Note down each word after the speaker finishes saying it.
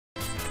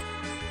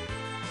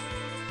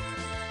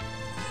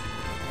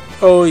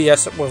Oh,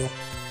 yes, it will.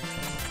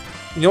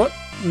 You know what?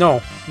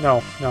 No,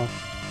 no, no.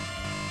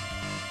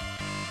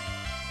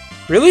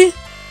 Really?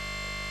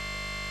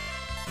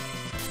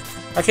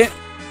 I can't...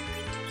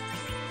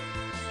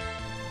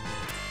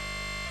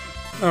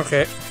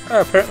 Okay.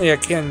 Apparently I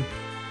can...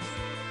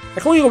 I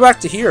can only go back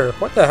to here.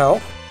 What the hell?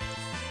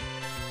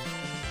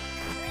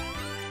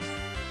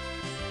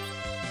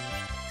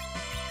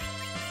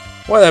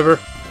 Whatever.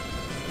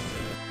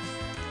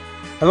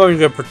 I'm not even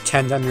gonna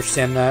pretend to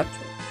understand that.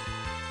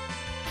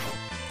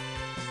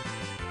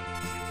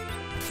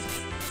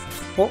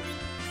 Well,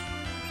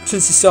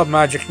 since you still have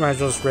magic, might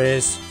as well just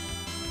raise.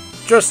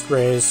 Just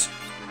raise.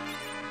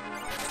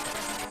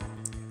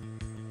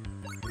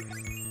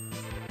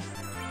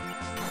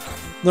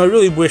 No, I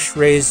really wish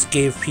Raise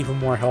gave people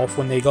more health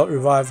when they got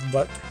revived,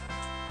 but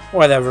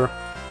whatever.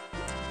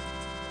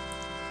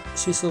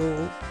 She's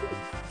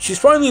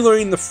finally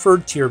learning the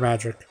 3rd tier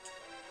magic.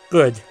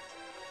 Good.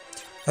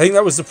 I think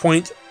that was the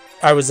point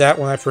I was at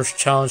when I first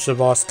challenged the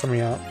boss coming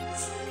out.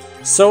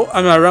 So,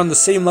 I'm around the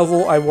same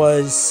level I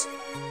was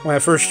when I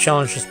first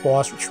challenged this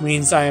boss, which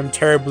means I am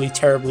terribly,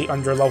 terribly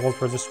under-leveled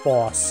for this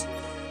boss.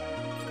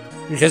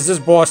 Because this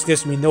boss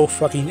gives me no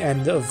fucking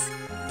end of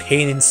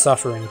pain and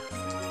suffering.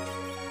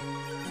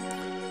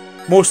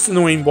 Most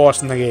annoying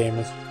boss in the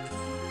game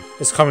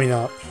is coming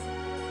up.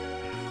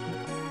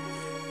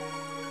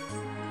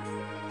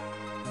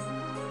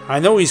 I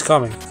know he's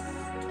coming.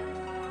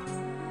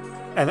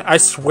 And I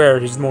swear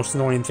he's the most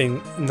annoying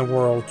thing in the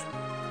world.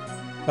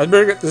 I'd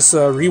better get this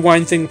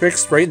rewind thing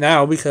fixed right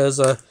now because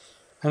I'm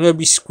gonna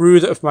be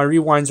screwed if my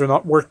rewinds are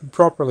not working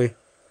properly.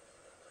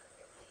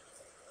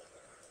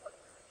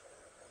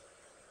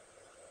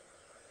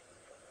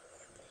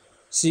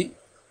 See,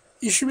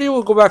 you should be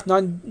able to go back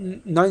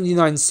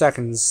 99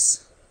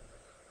 seconds.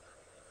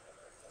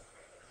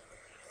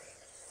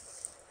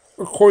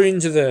 According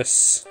to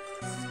this.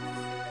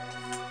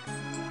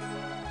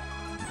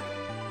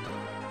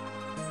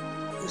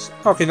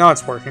 Okay, now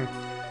it's working.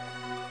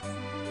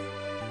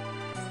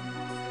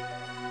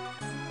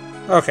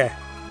 Okay.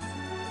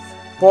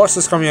 Boss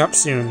is coming up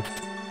soon.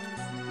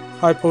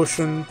 High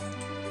potion.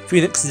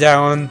 Phoenix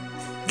down.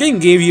 The game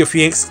gave you a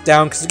Phoenix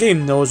down because the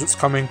game knows what's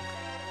coming.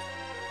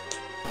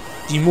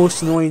 The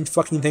most annoying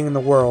fucking thing in the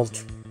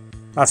world.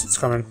 That's what's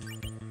coming.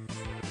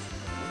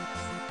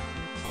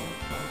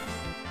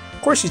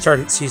 Of course he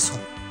targets Cecil.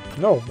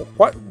 No,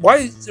 why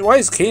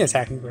is Kane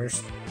attacking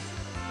first?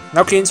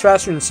 Now Kane's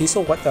faster than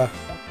Cecil? What the?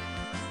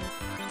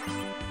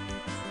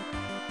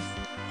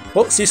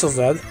 Well, Cecil's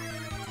dead.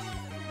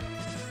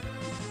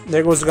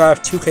 There goes the guy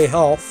with 2k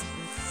health.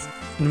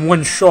 In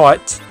one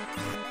shot.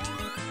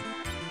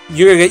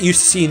 You're gonna get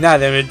used to seeing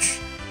that image.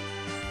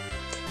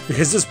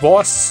 Because this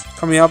boss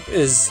coming up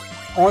is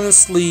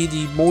honestly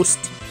the most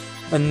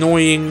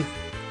annoying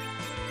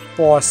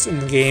boss in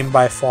the game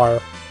by far.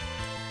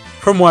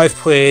 From what I've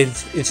played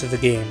into the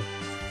game.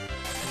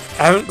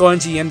 I haven't gone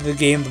to the end of the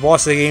game. The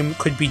boss of the game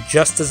could be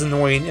just as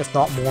annoying, if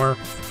not more.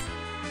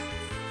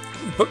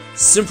 But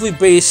simply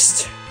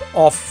based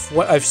off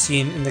what I've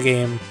seen in the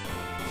game,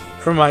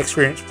 from my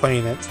experience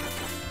playing it,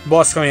 the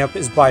boss coming up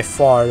is by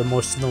far the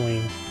most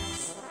annoying.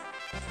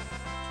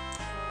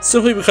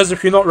 Simply because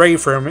if you're not ready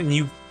for him and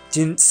you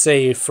didn't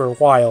save for a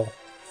while,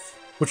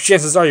 which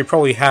chances are you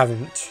probably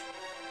haven't.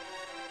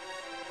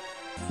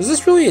 Is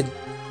this really a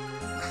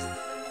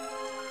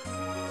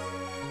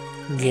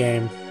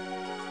game?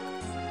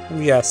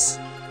 Yes.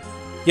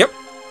 Yep.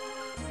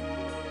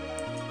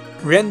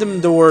 Random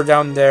door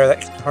down there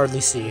that you can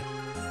hardly see.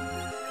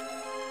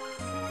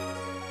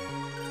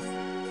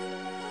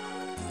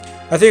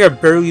 I think I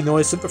barely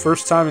noticed it the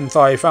first time and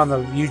thought I found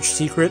a huge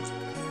secret.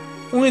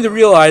 Only to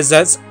realize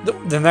that's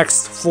the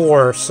next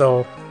floor,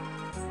 so...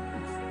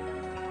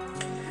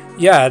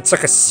 Yeah, it's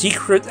like a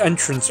secret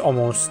entrance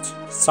almost.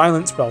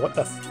 Silent spell, what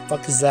the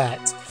fuck is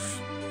that?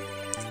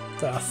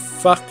 The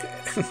fuck?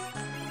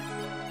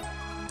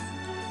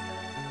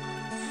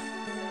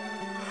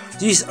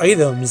 These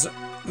items...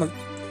 Like,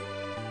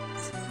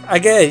 I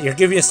get it, you're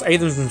giving us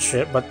items and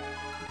shit, but...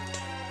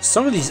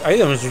 Some of these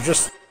items are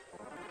just...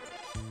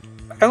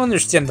 I don't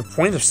understand the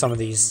point of some of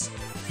these.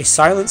 A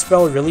silent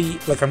spell really?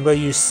 Like I'm going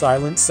to use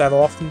silence that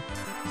often?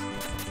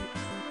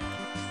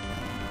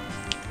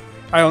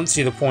 I don't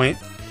see the point.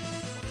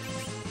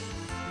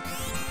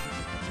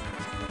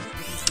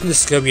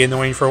 This is going to be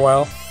annoying for a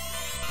while.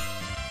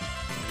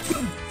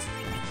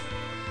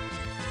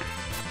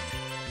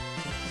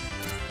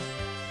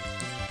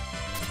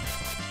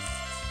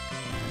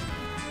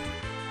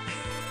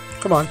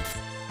 Come on.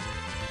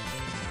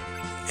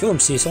 Kill him,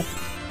 Cecil.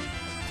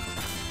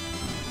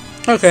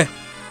 Okay.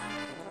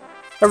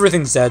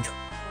 Everything's dead.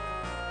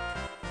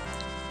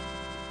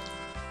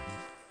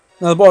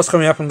 Now the boss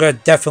coming up, I'm gonna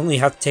definitely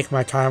have to take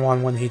my time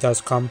on when he does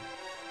come.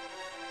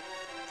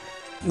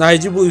 Now I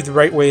do believe the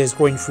right way is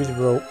going through the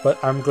rope, but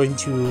I'm going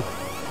to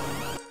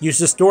use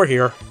this door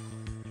here.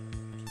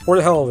 For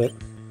the hell of it.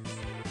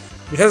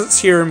 Because it's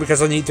here and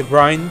because I need to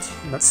grind,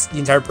 and that's the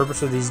entire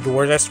purpose of these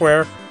doors, I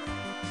swear.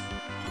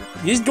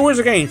 These doors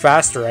are getting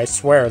faster, I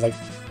swear. Like,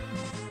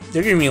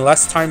 they're giving me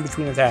less time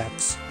between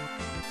attacks.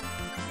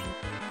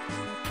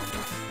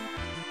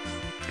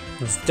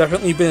 There's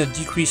definitely been a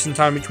decrease in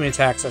time between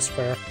attacks, I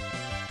swear.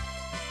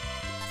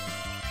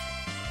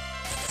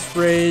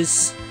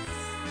 Raise.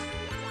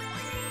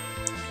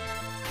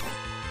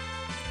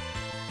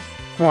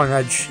 Come on,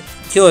 Edge.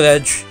 Kill it,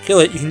 Edge. Kill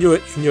it. You can do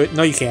it. You can do it.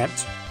 No, you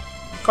can't.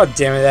 God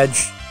damn it,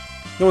 Edge.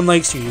 No one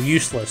likes you. You're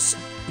useless.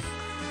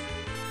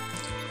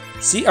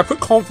 See, I put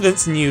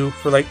confidence in you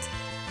for like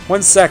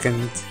 1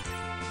 second,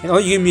 and all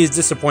you give me is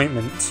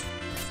disappointment.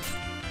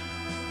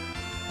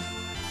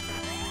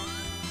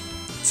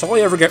 That's all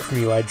I ever get from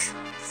you, Edge.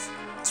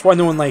 That's why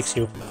no one likes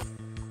you.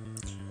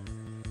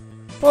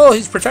 Well,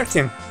 he's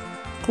protecting.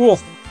 Cool.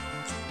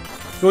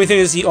 The only thing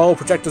is the auto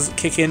protect doesn't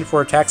kick in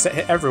for attacks that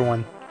hit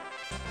everyone.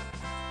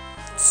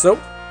 So,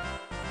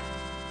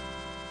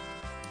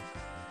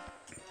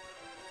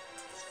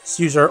 let's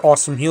use our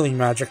awesome healing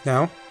magic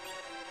now.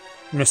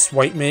 Miss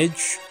White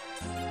Mage.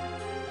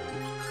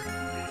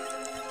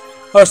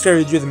 I'll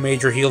start to do the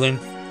major healing.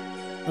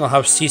 I'll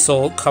have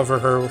Cecil cover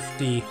her with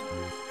the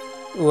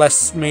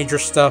less major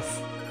stuff.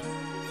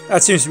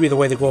 That seems to be the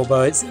way to go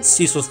about it.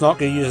 Cecil's not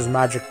going to use his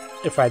magic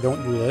if I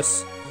don't do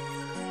this.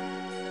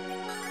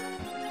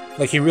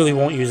 Like, he really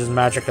won't use his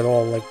magic at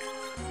all. Like,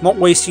 not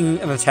wasting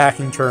an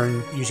attacking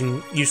turn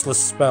using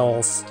useless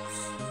spells.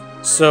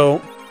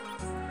 So,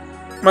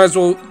 might as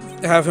well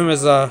have him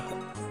as a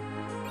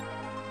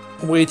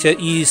way to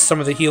ease some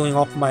of the healing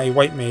off my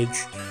White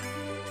Mage,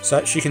 so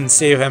that she can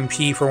save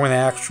MP for when I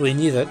actually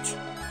need it.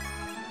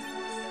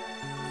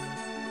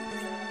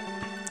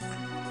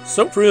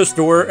 So, through this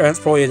door, and it's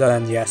probably a dead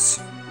end,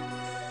 yes.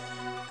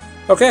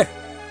 Okay.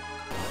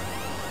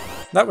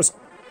 That was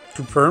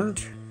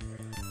confirmed.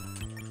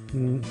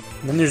 And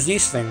then there's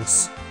these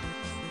things.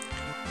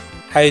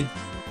 I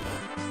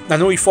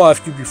know we fought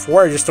a few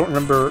before, I just don't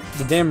remember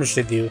the damage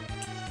they do.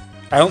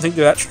 I don't think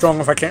they're that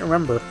strong if I can't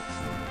remember.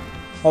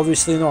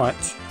 Obviously not.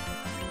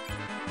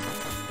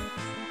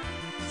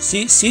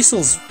 See,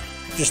 Cecil's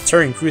just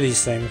tearing through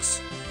these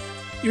things.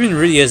 Even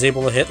Rudy is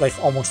able to hit like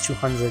almost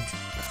 200.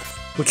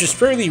 Which is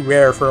fairly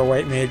rare for a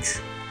White Mage.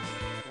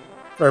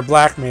 Or a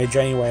Black Mage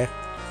anyway.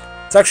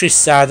 It's actually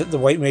sad that the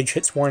White Mage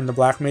hits more than the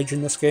Black Mage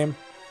in this game.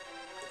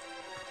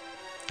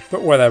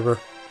 But whatever.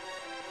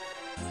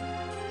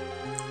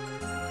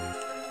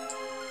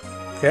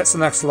 Okay, that's the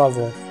next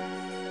level.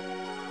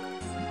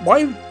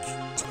 Why?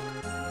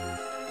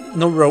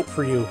 No rope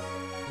for you.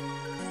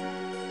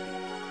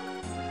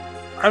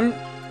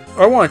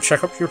 I want to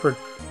check up here for...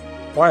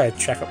 Why I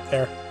check up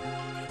there?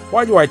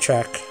 Why do I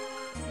check?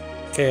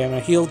 Okay,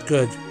 I'm healed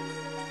good.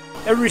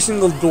 Every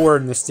single door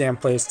in this damn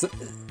place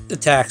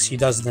attacks you,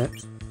 doesn't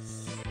it?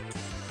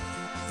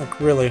 Like,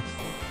 really.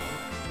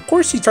 Of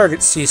course he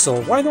targets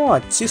Cecil. Why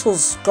not?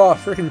 Cecil's got a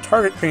freaking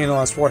target paint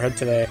on his forehead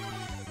today.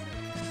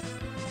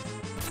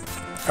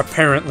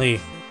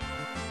 Apparently.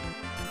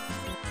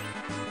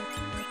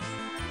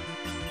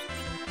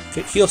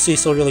 Okay, heal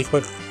Cecil really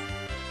quick.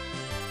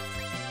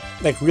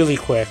 Like, really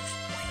quick.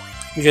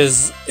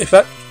 Because if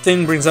that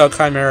thing brings out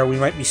Chimera, we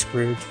might be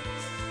screwed.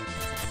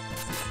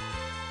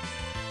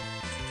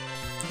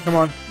 Come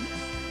on.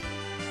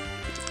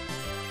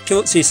 Kill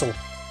it, Cecil.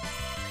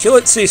 Kill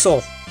it,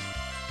 Cecil!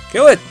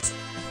 Kill it!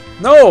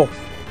 No!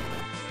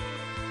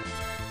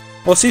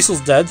 Well, Cecil's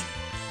dead.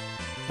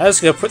 I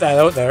was gonna put that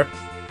out there.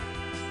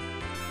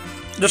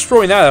 Just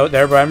throwing that out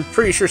there, but I'm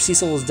pretty sure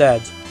Cecil is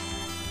dead.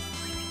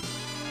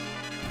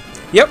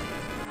 Yep.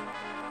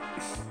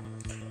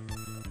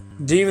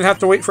 Didn't even have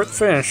to wait for it to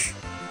finish.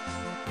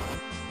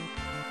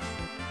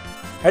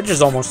 Edge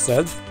is almost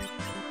dead.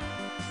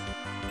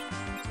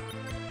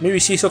 Maybe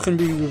Cecil can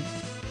be...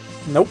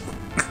 Nope.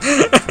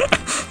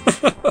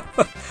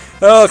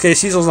 Okay,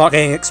 Cecil's not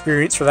getting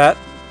experience for that.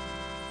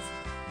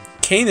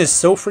 Kane is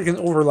so freaking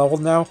overleveled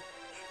now.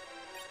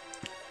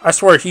 I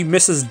swear, he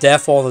misses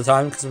death all the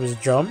time because of his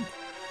jump.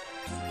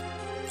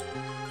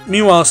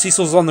 Meanwhile,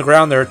 Cecil's on the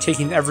ground there,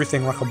 taking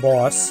everything like a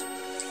boss.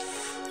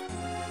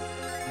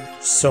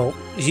 So,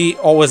 he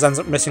always ends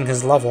up missing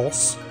his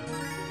levels.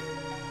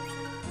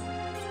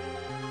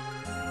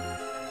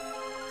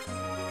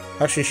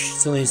 Actually, she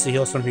still needs to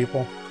heal some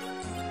people.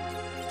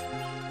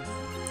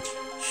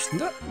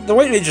 The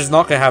White Mage is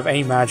not going to have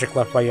any magic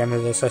left by the end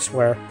of this, I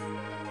swear.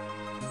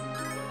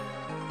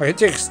 Like, it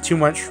takes too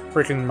much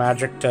freaking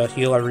magic to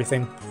heal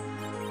everything.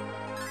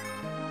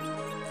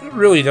 It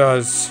really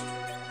does.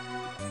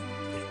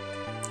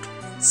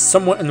 It's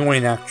somewhat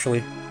annoying,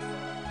 actually.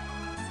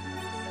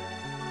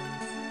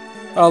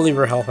 I'll leave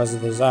her health as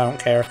it is, I don't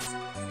care.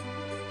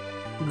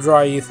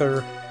 Dry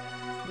Ether.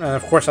 And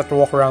of course I have to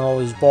walk around all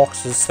these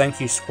boxes, thank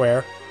you,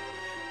 Square.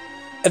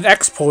 An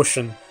X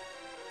potion.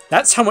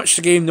 That's how much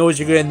the game knows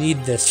you're gonna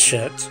need this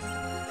shit.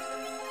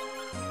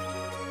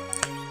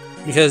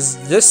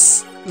 Because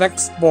this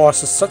next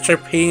boss is such a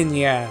pain in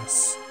the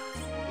ass.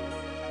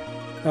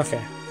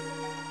 Okay.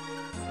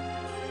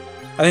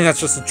 I think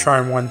that's just a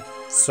charm one,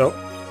 so...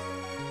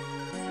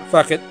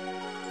 Fuck it.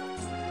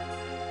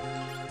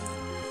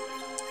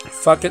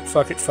 Fuck it,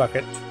 fuck it, fuck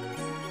it.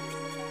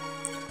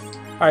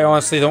 I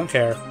honestly don't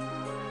care.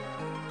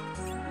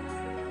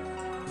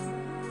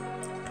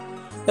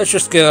 let's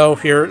just get out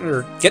here,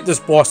 or get this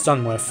boss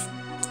done with.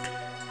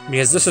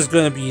 Because this is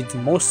going to be the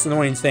most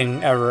annoying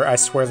thing ever, I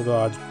swear to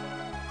God.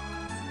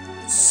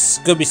 It's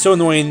going to be so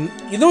annoying.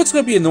 You know it's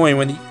going to be annoying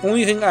when the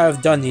only thing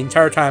I've done the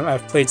entire time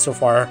I've played so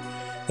far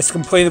is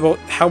complain about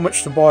how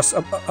much the boss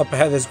up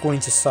ahead is going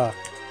to suck.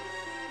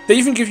 They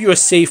even give you a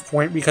save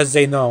point because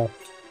they know.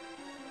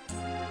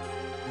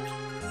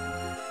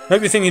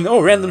 Might be thinking,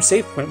 oh, random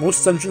save point.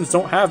 Most dungeons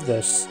don't have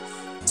this.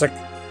 It's like,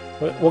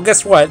 well,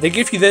 guess what? They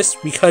give you this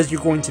because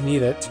you're going to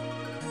need it.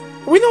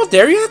 Are we not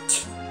there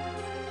yet?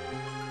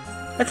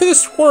 I could have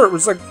swore it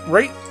was like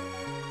right.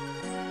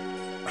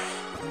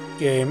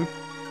 Game.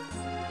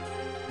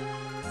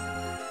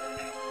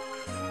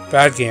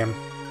 Bad game.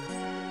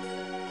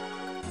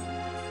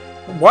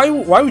 Why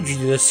would you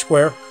do this,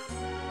 Square?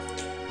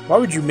 Why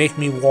would you make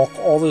me walk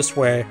all this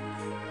way?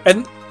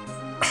 And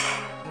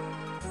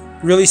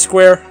really,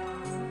 Square?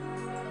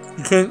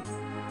 You couldn't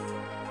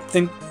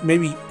think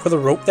maybe put a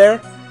rope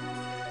there?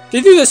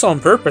 They do this on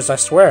purpose, I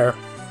swear.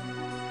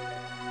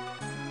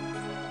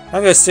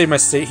 I'm gonna save my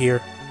state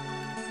here.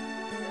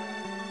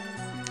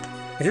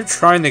 They're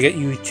trying to get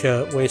you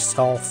to waste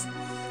health.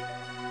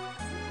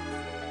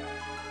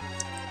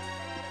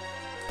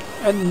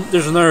 And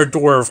there's another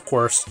door, of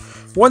course.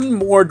 One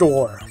more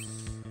door.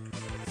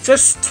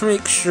 Just to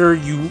make sure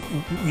you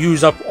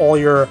use up all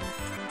your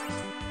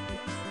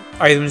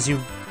items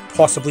you've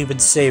possibly been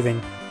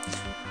saving.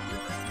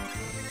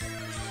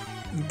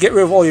 Get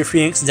rid of all your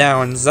Phoenix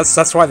Downs.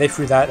 That's why they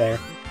threw that there.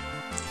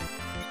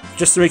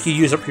 Just to make you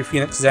use up your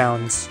Phoenix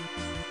Downs.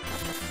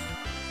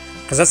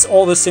 Because that's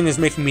all this thing is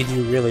making me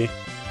do, really.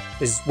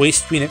 Is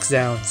waste Phoenix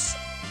Downs.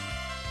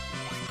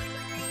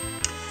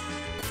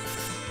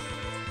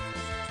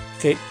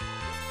 Okay.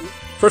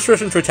 First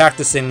person to attack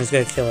this thing is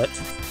gonna kill it.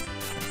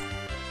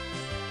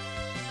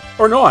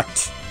 Or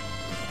not!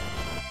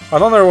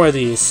 Another one of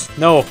these.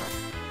 No.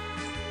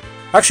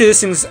 Actually, this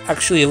thing's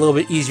actually a little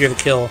bit easier to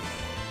kill.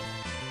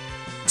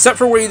 Except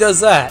for when he does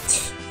that.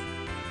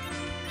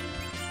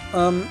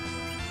 Can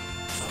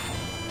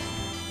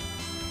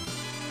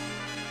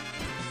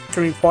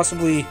we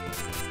possibly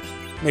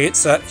make it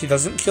so that he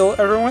doesn't kill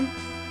everyone?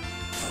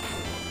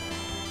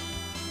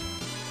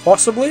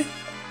 Possibly?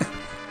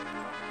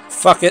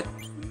 Fuck it.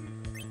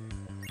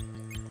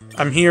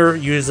 I'm here,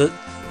 use it.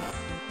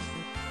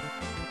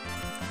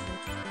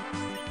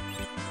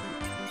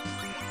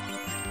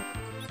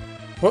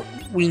 What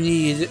we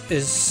need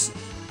is...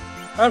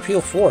 I have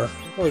heal 4.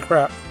 Holy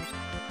crap.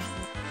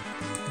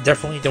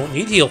 Definitely don't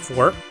need heal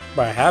 4,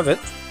 but I have it.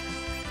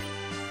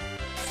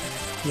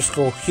 Just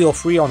go heal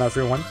 3 on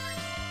everyone.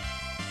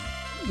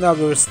 Now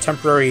there's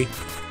temporary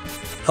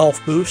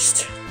health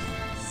boost.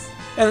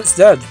 And it's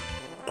dead.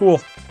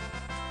 Cool.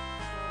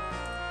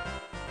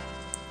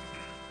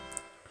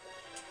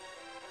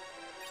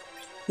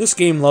 This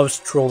game loves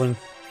trolling.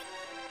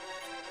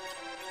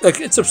 Like,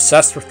 it's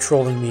obsessed with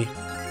trolling me.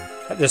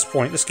 At this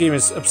point, this game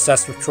is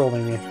obsessed with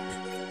trolling me.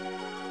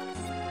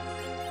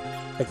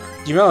 Like,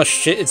 the amount of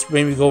shit it's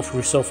made me go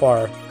through so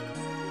far.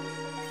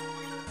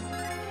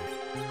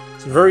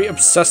 It's a very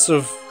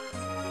obsessive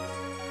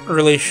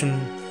relation.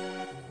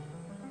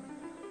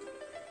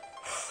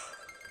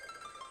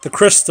 The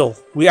crystal.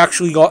 We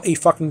actually got a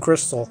fucking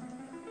crystal.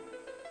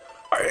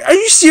 Are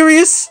you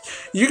serious?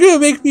 You're gonna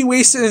make me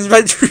waste an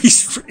inventory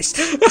space.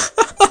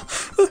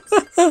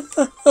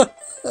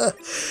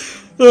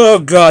 Oh,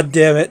 god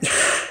damn it.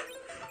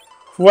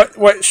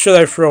 What should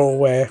I throw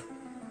away?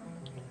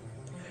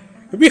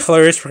 It'd be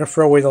hilarious if I could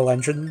throw away the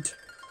legend.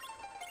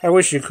 I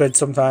wish you could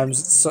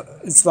sometimes.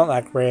 It's not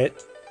that great.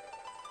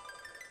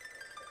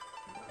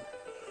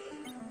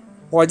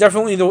 Well, I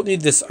definitely don't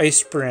need this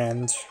ice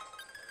brand.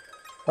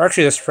 Or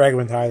actually this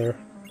fragment either.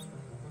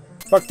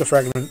 Fuck the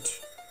fragment.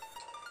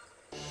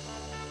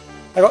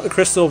 I got the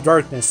Crystal of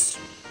Darkness.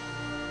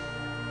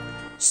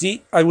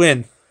 See? I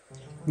win.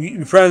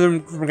 You prevented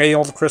them from getting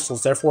all the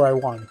crystals, therefore I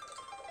won.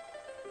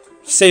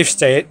 Safe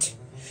state.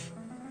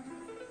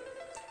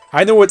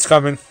 I know what's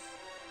coming.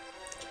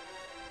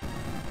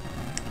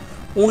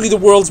 Only the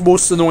world's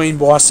most annoying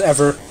boss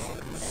ever.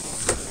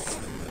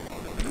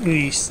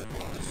 Please.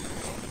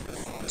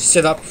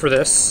 Sit up for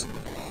this.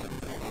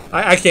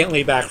 I can't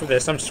lay back for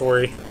this, I'm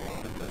sorry.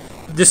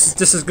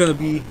 This is gonna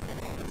be...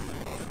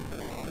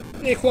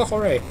 Hey, clock,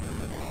 alright.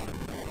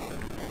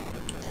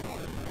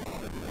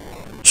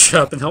 Shut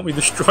up and help me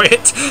destroy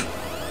it.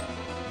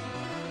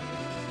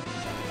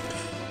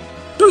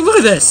 Look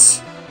at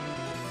this!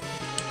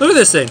 Look at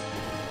this thing!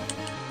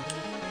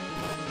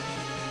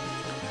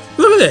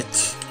 Look at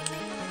it!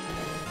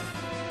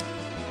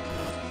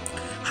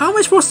 How am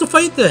I supposed to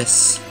fight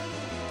this?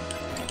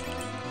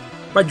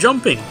 By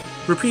jumping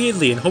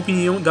repeatedly and hoping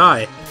you don't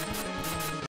die.